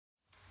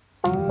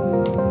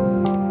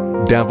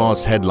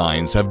Davos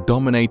headlines have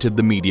dominated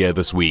the media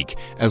this week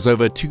as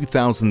over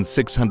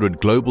 2,600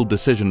 global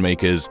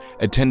decision-makers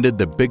attended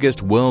the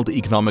biggest World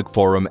Economic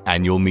Forum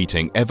annual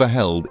meeting ever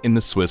held in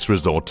the Swiss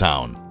resort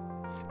town.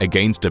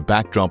 Against a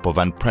backdrop of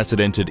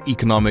unprecedented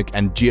economic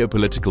and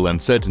geopolitical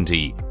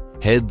uncertainty,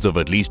 heads of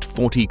at least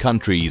 40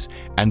 countries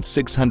and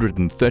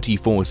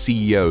 634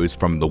 CEOs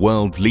from the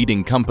world's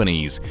leading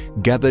companies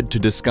gathered to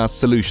discuss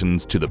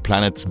solutions to the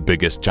planet's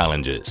biggest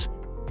challenges.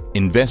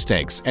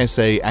 Investex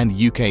SA and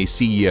UK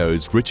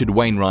CEOs Richard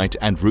Wainwright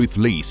and Ruth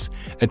Lees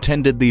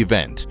attended the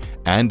event,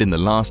 and in the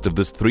last of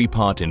this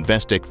three-part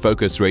Investec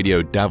Focus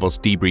Radio Davos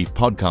Debrief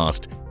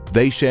podcast,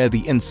 they share the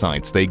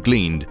insights they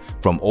gleaned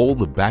from all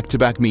the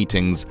back-to-back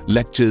meetings,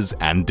 lectures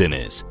and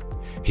dinners.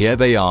 Here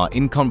they are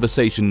in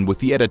conversation with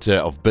the editor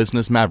of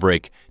Business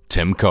Maverick,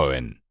 Tim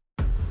Cohen.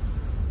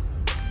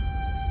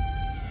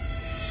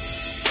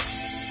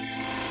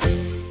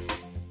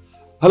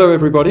 Hello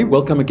everybody,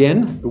 welcome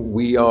again.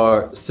 We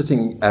are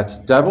sitting at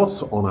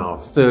Davos on our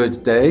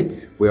third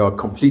day. We are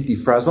completely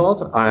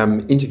frazzled. I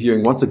am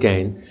interviewing once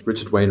again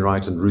Richard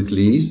Wainwright and Ruth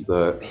Lees,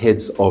 the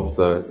heads of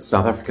the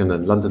South African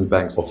and London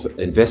banks of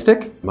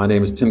Investec. My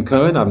name is Tim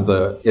Cohen. I'm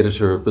the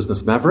editor of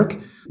Business Maverick.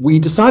 We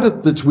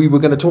decided that we were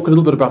going to talk a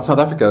little bit about South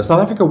Africa.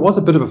 South Africa was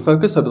a bit of a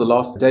focus over the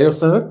last day or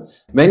so,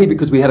 mainly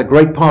because we had a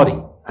great party.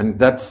 And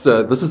this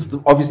is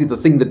obviously the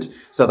thing that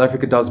South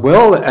Africa does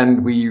well,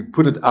 and we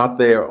put it out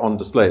there on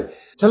display.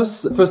 Tell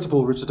us, first of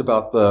all, Richard,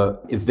 about the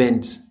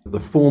event, the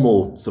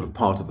formal sort of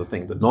part of the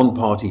thing, the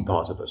non-party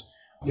part of it.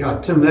 Yeah,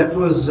 Tim, that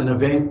was an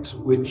event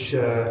which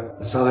the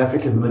South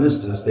African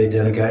ministers, their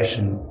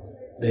delegation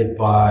led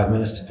by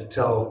Minister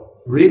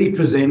Patel, really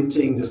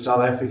presenting the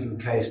South African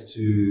case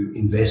to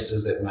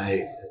investors that may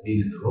have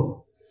been in the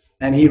room.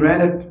 And he ran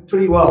it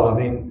pretty well. I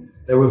mean,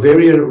 they were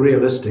very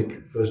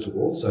realistic, first of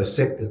all, so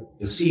set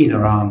the scene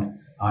around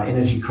our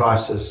energy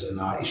crisis and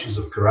our issues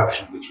of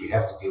corruption, which we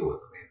have to deal with.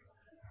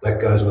 That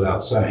goes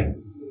without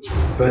saying.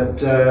 But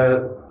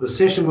the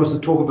session was to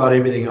talk about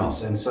everything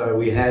else. And so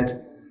we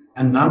had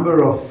a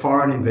number of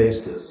foreign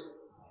investors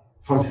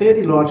from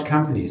fairly large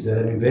companies that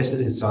have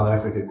invested in South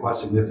Africa quite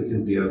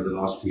significantly over the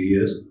last few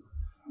years.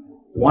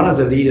 One of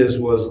the leaders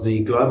was the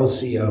global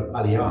CEO of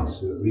Allianz,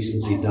 who have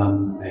recently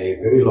done a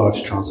very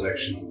large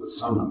transaction with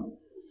Sanlam.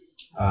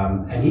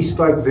 And he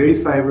spoke very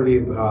favorably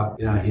about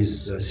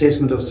his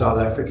assessment of South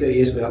Africa.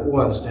 He said, "Oh,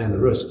 I understand the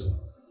risks."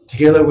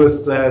 Together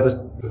with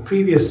the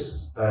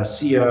previous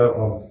CEO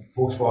of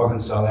Volkswagen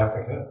South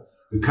Africa,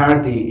 who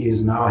currently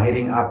is now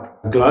heading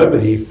up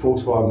globally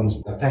Volkswagen's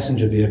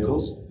passenger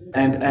vehicles,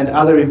 and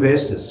other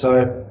investors. So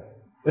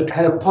it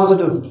had a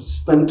positive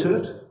spin to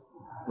it.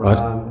 Right.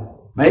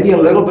 Maybe a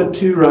little bit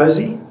too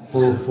rosy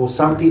for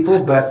some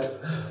people, but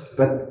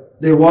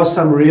there was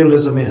some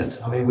realism in it.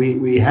 I mean,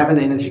 we have an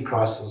energy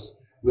crisis.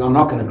 We are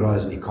not going to grow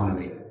as an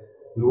economy.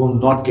 We will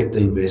not get the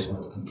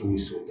investment until we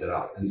sort that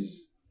out. And,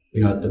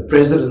 the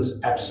president's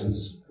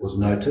absence was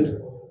noted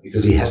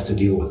because he has to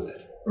deal with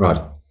that. Right.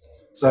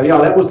 So,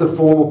 that was the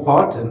formal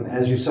part. And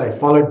as you say,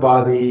 followed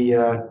by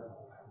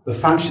the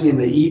function in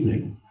the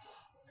evening,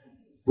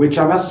 which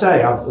I must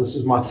say, this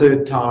is my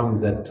third time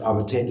that I've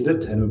attended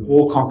it. And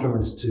all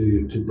compliments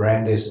to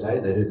Brand SA.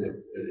 They did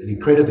an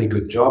incredibly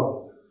good job.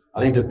 I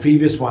think the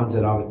previous ones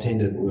that I've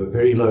attended were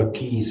very low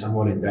key,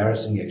 somewhat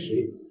embarrassing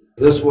actually.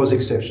 This was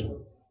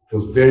exceptional. It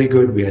was very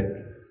good.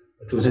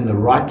 It was in the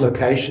right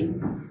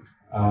location.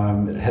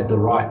 It had the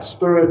right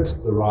spirit,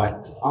 the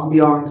right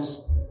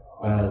ambiance,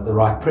 the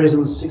right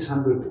presence.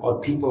 600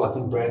 odd people, I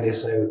think Brand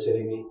SA were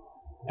telling me,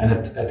 and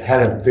it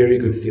had a very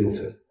good feel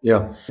to it.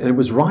 Yeah, and it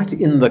was right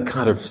in the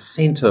kind of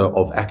center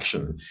of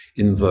action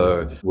in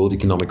the World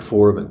Economic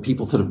Forum, and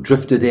people sort of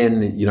drifted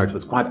in. It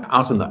was quite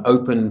out in the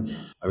open.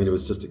 I mean, it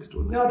was just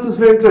extraordinary. No, it was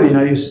very good.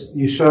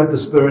 You showed the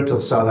spirit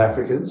of South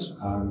Africans.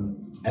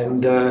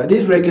 And it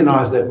is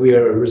recognized that we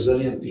are a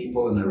resilient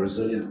people and a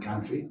resilient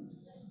country.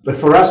 But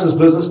for us as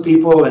business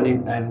people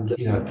and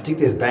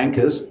particularly as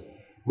bankers,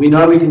 we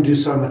know we can do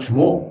so much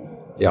more.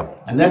 Yeah.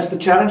 And that's the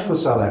challenge for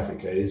South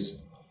Africa is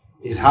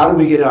how do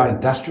we get our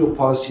industrial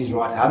policies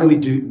right? How do we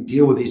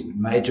deal with these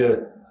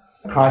major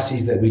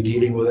crises that we're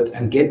dealing with it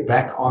and get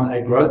back on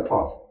a growth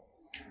path?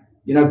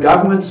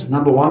 Government's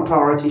number one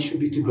priority should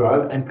be to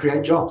grow and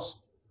create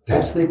jobs.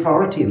 That's their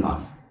priority in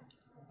life.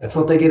 That's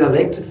what they get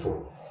elected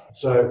for.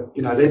 So,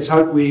 let's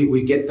hope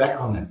we get back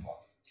on that path.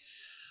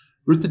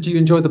 Ruth, did you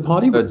enjoy the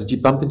party? Did you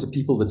bump into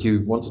people that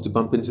you wanted to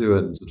bump into,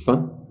 and was it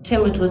fun?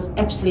 Tim, it was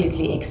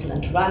absolutely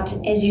excellent. Right,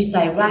 as you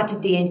say, right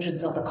at the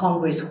entrance of the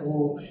Congress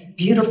Hall,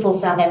 beautiful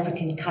South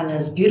African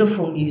colours,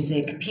 beautiful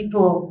music,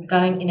 people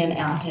going in and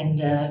out, and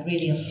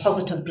really a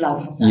positive glow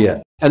for South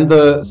Africa. And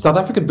the South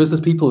African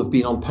business people have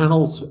been on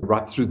panels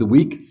right through the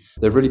week.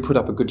 They've really put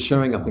up a good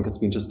showing. I think it's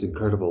been just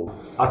incredible.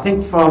 I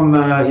think from,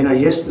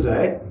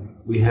 yesterday,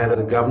 we had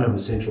the governor of the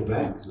central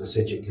bank,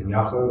 Lesetja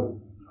Kganyago,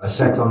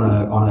 sat on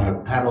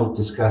a panel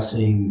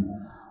discussing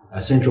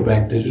central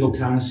bank digital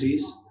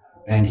currencies,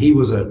 and he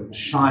was a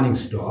shining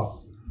star.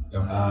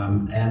 Yeah.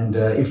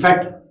 In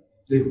fact,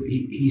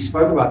 he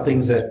spoke about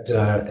things that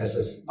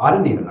I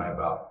didn't even know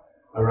about.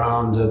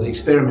 around the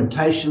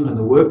experimentation and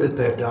the work that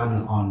they've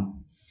done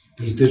on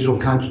these digital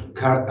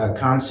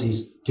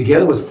currencies,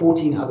 together with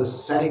 14 other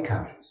SADC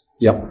countries.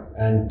 Yep.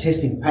 And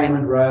testing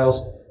payment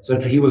rails. So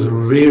he was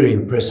really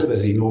impressive,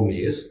 as he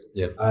normally is.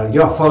 Yep.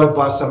 Followed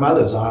by some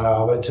others.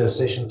 I went to a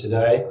session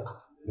today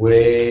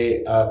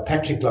where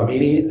Patrick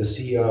Lamini, the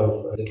CEO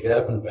of the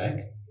Development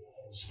Bank,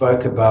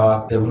 spoke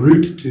about the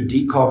route to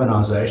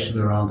decarbonisation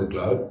around the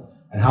globe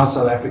and how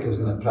South Africa is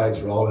going to play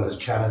its role and its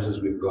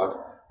challenges we've got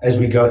as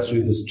we go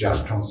through this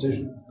just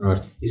transition.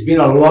 Right. There's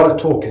been a lot of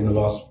talk in the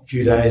last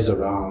few days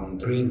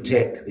around green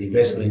tech, the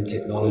investment in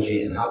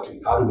technology, and how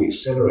do we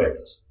accelerate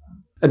this.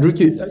 And Ruth,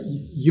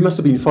 you must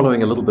have been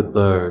following a little bit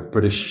the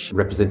British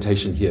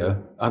representation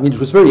here. I mean, it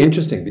was very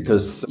interesting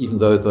because even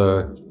though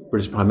the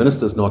British Prime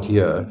Minister is not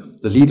here,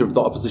 the leader of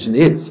the opposition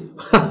is.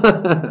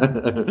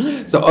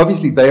 So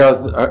obviously they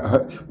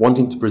are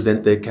wanting to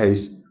present their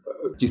case.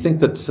 Do you think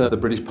that the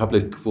British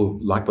public will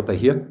like what they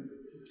hear?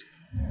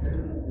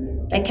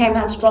 They came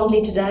out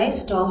strongly today,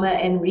 Starmer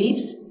and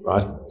Reeves.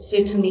 Right.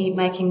 Certainly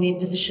making their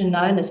position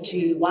known as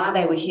to why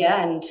they were here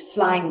and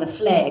flying the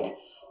flag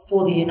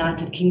for the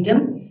United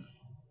Kingdom.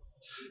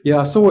 Yeah,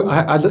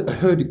 I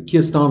heard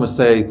Keir Starmer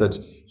say that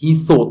he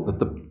thought that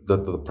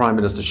the Prime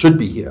Minister should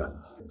be here.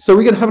 So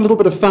we're going to have a little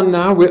bit of fun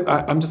now.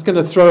 I'm just going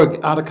to throw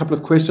out a couple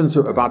of questions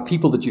about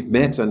people that you've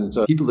met and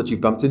people that you've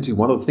bumped into.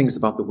 One of the things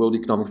about the World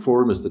Economic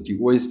Forum is that you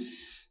always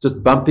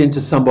just bump into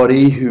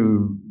somebody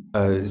who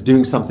is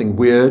doing something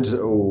weird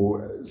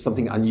or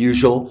something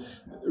unusual.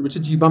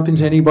 Richard, did you bump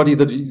into anybody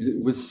that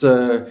was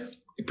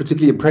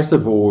particularly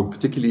impressive or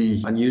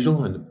particularly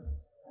unusual?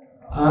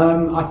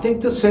 I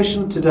think the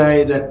session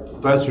today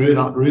that both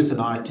Ruth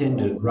and I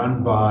attended,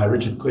 run by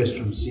Richard Quest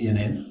from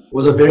CNN,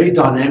 was a very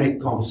dynamic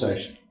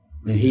conversation.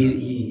 I mean,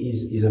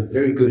 he's a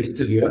very good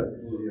interviewer,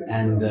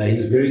 and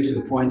he's very to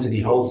the point, and he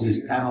holds his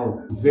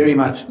panel very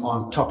much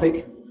on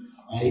topic,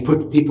 and he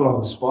put people on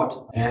the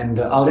spot.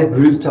 And I'll let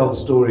Ruth tell the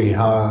story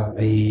how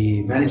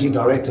the managing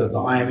director of the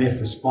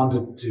IMF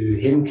responded to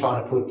him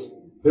trying to put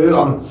her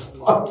on the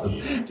spot.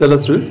 Tell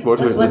us, Ruth.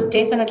 This was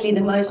definitely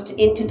the most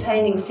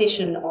entertaining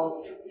session of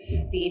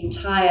the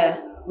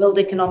entire World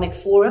Economic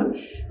Forum.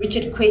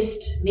 Richard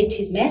Quest met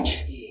his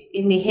match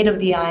in the head of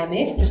the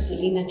IMF,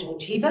 Kristalina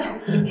Georgieva.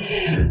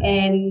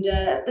 And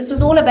this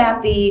was all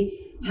about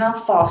how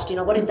fast,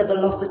 what is the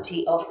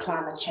velocity of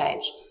climate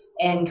change.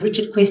 And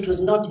Richard Quest was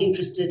not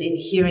interested in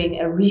hearing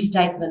a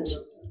restatement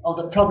of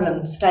the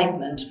problem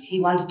statement. He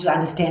wanted to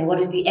understand what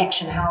is the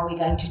action, how are we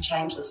going to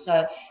change this.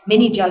 So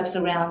many jokes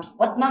around,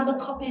 what number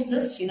COP is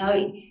this?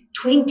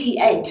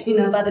 28.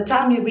 By the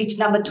time you've reached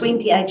number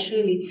 28,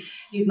 surely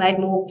you've made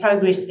more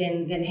progress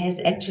than has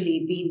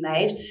actually been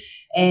made.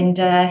 And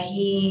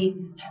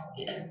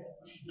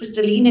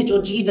Kristalina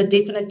Georgieva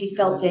definitely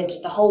felt that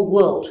the whole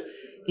world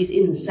is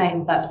in the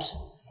same boat.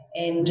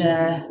 And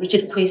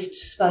Richard Quest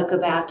spoke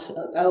about,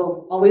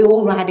 are we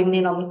all riding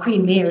then on the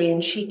Queen Mary?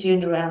 And she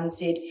turned around and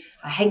said,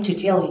 I hate to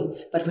tell you,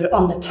 but we're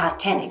on the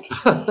Titanic.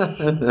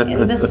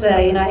 And this,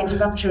 had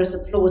rapturous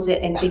applause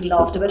and big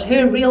laughter. But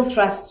her real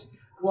thrust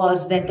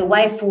was that the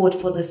way forward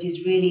for this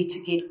is really to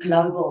get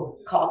global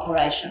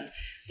cooperation.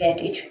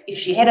 That if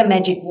she had a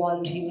magic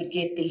wand, you would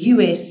get the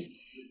US,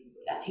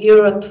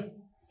 Europe,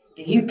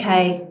 the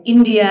UK,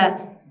 India,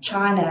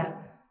 China,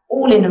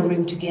 all in a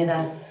room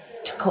together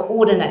to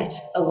coordinate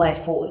a way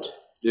forward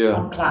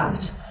on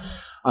climate.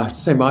 I have to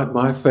say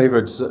my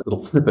favorite little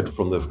snippet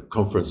from the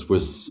conference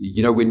was,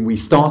 when we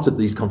started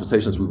these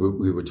conversations,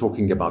 we were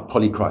talking about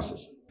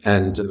polycrisis.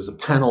 And there was a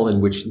panel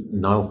in which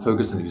Niall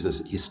Ferguson, who's a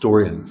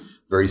historian,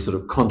 very sort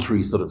of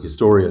contrary sort of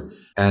historian,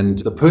 and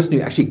the person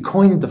who actually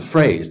coined the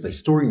phrase, the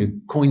historian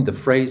who coined the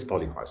phrase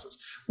polycrisis,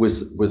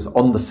 was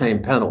on the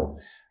same panel.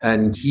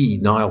 And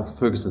Niall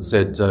Ferguson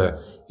said,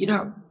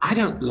 I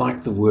don't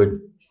like the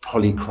word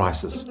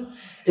polycrisis.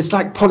 It's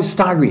like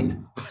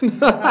polystyrene.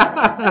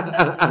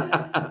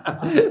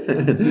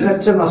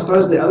 Tim, I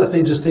suppose the other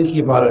thing, just thinking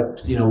about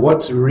it,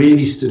 what's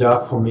really stood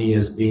out for me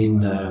has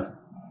been,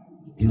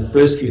 in the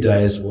first few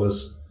days,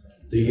 was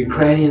the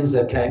Ukrainians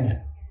that came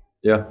here.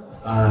 Yeah.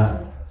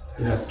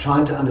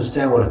 Trying to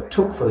understand what it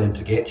took for them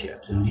to get here,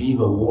 to leave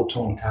a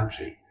war-torn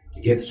country,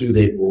 to get through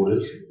their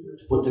borders,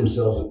 to put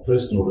themselves at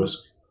personal risk.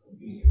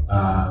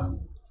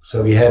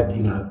 So we had,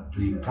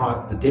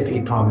 the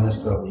Deputy Prime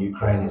Minister of the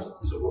Ukraine is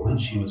a woman.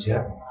 She was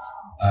here.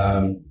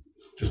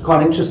 It was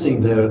quite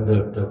interesting,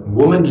 the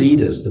women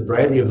leaders, the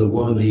bravery of the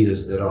women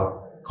leaders that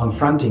are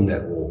confronting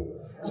that war.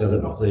 So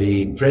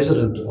the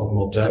President of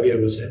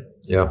Moldova was here.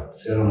 Yeah.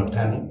 Sat on a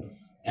panel.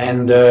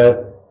 And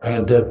the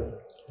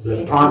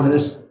Prime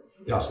Minister,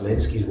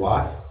 Zelensky's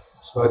wife,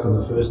 spoke on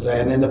the first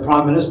day. And then the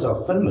Prime Minister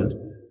of Finland,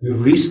 who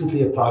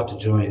recently applied to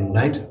join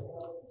NATO,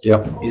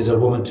 is a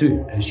woman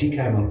too. And she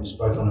came on and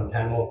spoke on a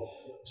panel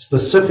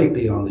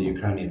specifically on the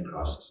Ukrainian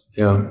crisis.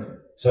 Yeah.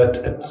 So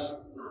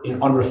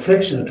on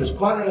reflection, it was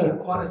quite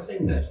a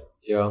thing that.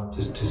 Yeah.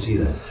 To see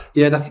that.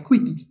 Yeah, and I think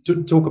we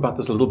did talk about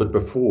this a little bit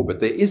before, but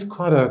there's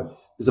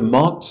a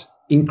marked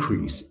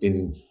increase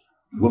in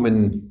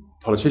women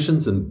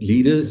politicians and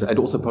leaders, and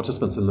also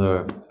participants in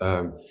the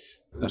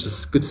Which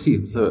is good to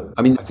see. So,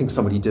 I mean, I think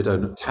somebody did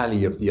a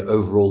tally of the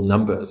overall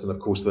numbers, and of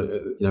course,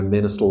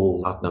 men are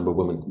still outnumber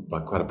women by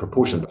quite a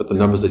proportion, but the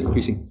numbers are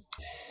increasing.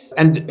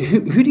 And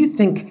who do you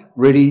think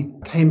really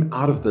came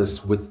out of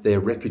this with their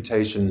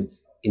reputation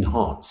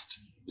enhanced?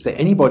 Is there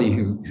anybody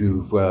who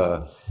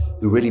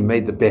really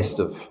made the best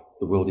of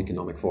the World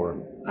Economic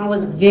Forum? I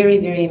was very,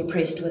 very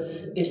impressed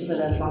with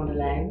Ursula von der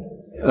Leyen.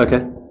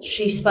 Okay.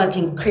 She spoke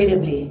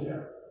incredibly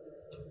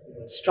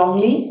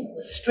strongly,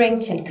 with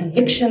strength and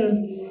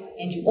conviction,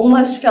 and you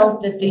almost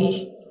felt that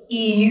the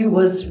EU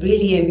was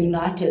really a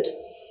united.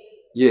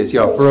 Yes,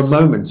 yeah, for a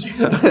moment.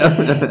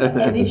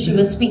 As if she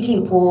was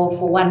speaking for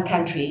one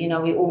country. You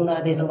know, we all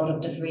know there's a lot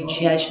of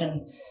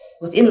differentiation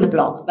within the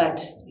bloc,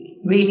 but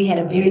really had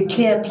a very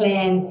clear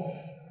plan,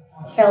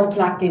 felt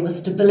like there was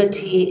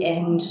stability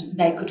and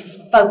they could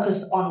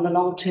focus on the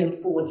long-term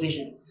forward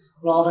vision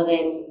rather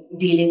than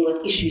dealing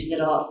with issues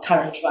that are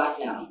current right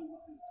now.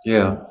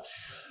 Yeah.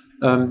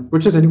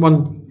 Richard,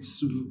 anyone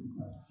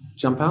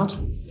jump out?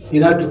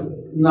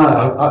 No,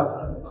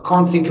 I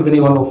can't think of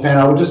anyone offhand.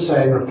 I would just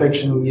say in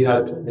reflection,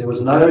 there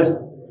was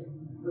no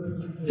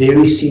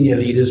very senior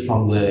leaders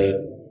from the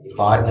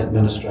Biden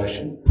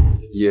administration.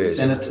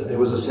 Yes. There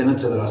was a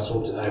senator that I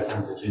saw today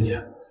from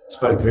Virginia,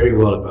 spoke very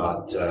well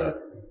about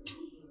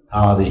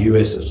how the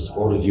US has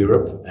supported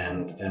Europe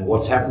and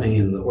what's happening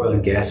in the oil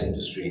and gas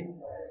industry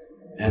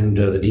and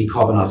the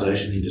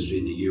decarbonization industry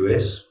in the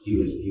US.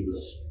 He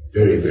was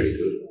very, very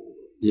good.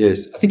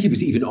 Yes, I think he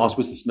was even asked,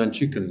 was this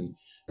Manchuk, and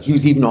he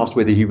was even asked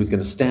whether he was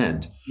going to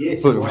stand.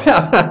 Yes. But,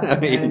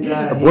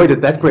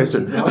 avoided that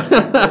question.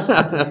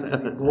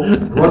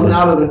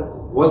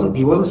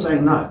 He wasn't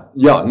saying no.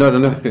 Yeah, no.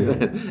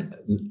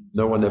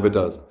 No one ever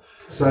does.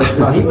 So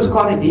he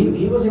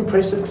was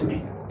impressive to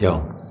me.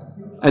 Yeah.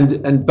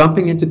 And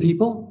bumping into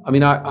people, I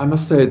mean, I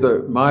must say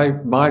that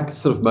my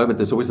sort of moment,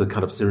 there's always a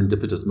kind of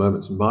serendipitous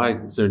moment. My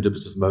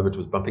serendipitous moment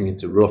was bumping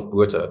into Rolf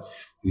Botha,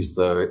 who's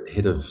the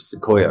head of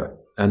Sequoia.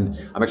 And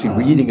I'm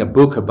actually reading a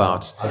book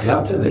about... I'd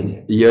love to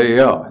meet.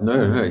 Yeah.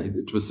 No.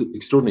 It was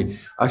extraordinary.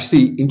 I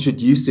actually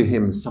introduced to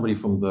him somebody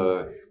from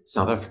the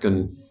South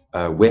African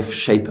WEF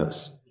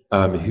Shapers,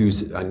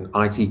 who's an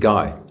IT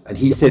guy. And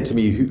he said to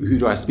me, who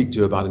do I speak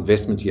to about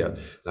investment here?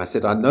 And I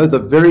said, I know the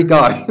very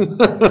guy.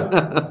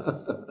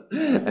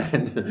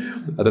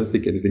 And I don't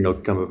think anything will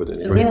come of it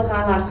anyway. The real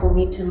highlight for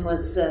me, Tim,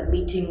 was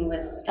meeting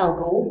with Al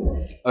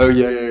Gore. Oh,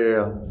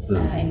 yeah.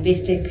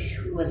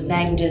 Investec was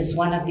named as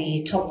one of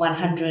the top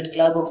 100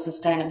 global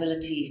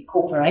sustainability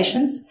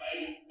corporations,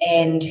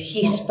 and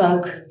he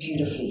spoke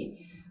beautifully.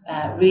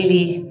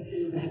 Really,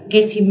 I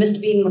guess he missed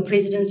being the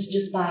president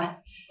just by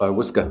a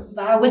whisker.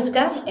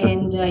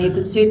 And you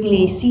could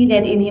certainly see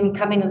that in him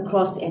coming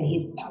across and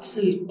his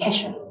absolute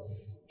passion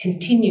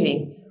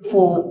continuing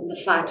for the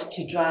fight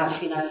to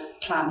drive,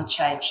 climate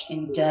change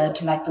and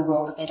to make the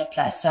world a better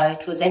place. So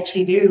it was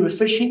actually very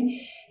refreshing.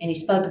 And he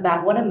spoke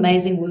about what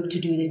amazing work to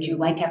do, that you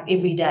wake up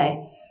every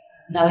day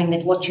knowing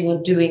that what you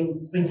are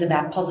doing brings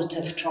about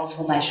positive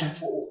transformation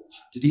for all.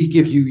 Did he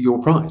give you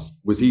your prize?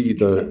 Was he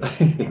the...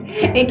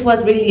 It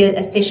was really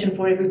a session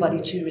for everybody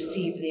to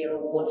receive their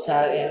award. So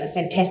a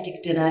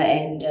fantastic dinner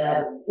and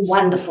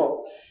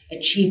wonderful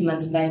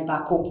achievements made by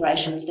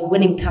corporations. The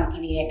winning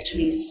company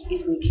actually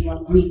is working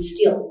on green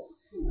steel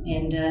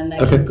and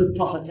making good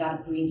profits out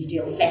of green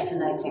steel.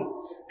 Fascinating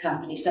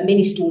company. So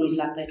many stories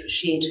like that were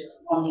shared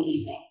on the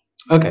evening.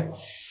 Okay.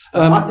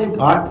 I think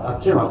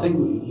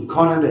you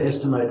can't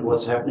underestimate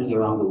what's happening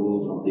around the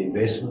world of the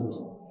investment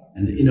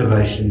and the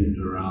innovation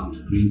around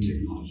green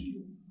technology.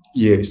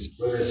 Yes.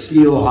 Whether it's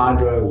steel,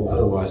 hydro, or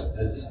otherwise,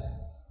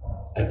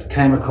 it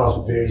came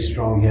across very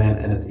strong here,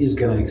 and it is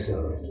going to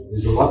accelerate.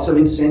 There's lots of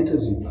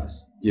incentives in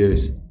place.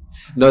 Yes.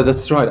 No,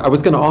 that's right. I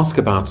was going to ask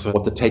about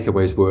what the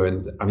takeaways were,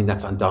 and I mean,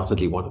 that's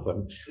undoubtedly one of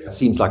them. Yeah. It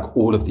seems like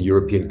all of the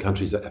European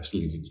countries are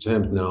absolutely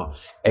determined now,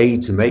 A,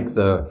 to make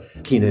the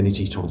clean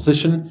energy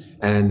transition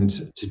and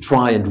to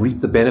try and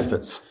reap the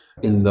benefits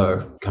in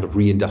the kind of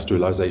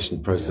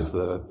reindustrialization process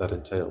that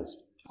entails.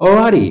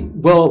 Alrighty.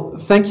 Well,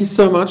 thank you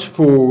so much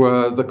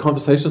for the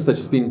conversations. They've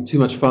just been too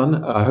much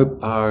fun. I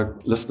hope our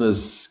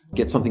listeners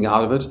get something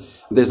out of it.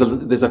 There's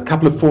a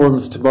couple of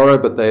forums tomorrow,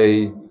 but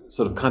they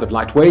sort of kind of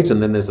lightweight,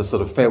 and then there's a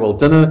sort of farewell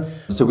dinner.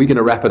 So we're going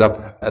to wrap it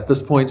up at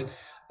this point.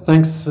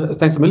 Thanks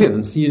a million,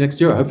 and see you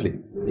next year, hopefully.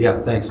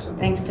 Yeah, thanks.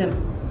 Thanks, Tim.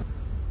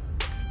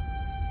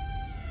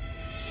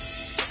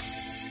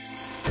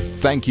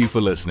 Thank you for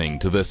listening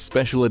to this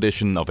special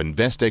edition of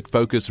Investec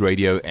Focus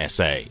Radio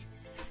SA.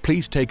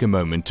 Please take a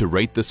moment to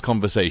rate this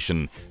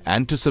conversation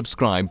and to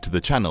subscribe to the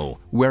channel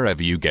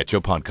wherever you get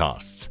your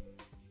podcasts.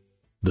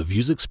 The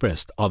views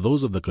expressed are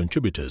those of the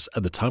contributors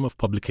at the time of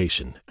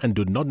publication and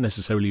do not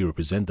necessarily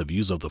represent the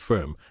views of the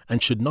firm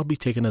and should not be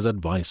taken as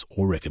advice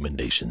or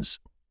recommendations.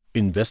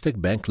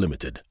 Investec Bank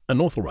Limited, an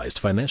authorized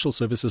financial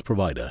services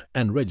provider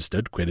and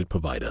registered credit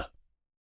provider.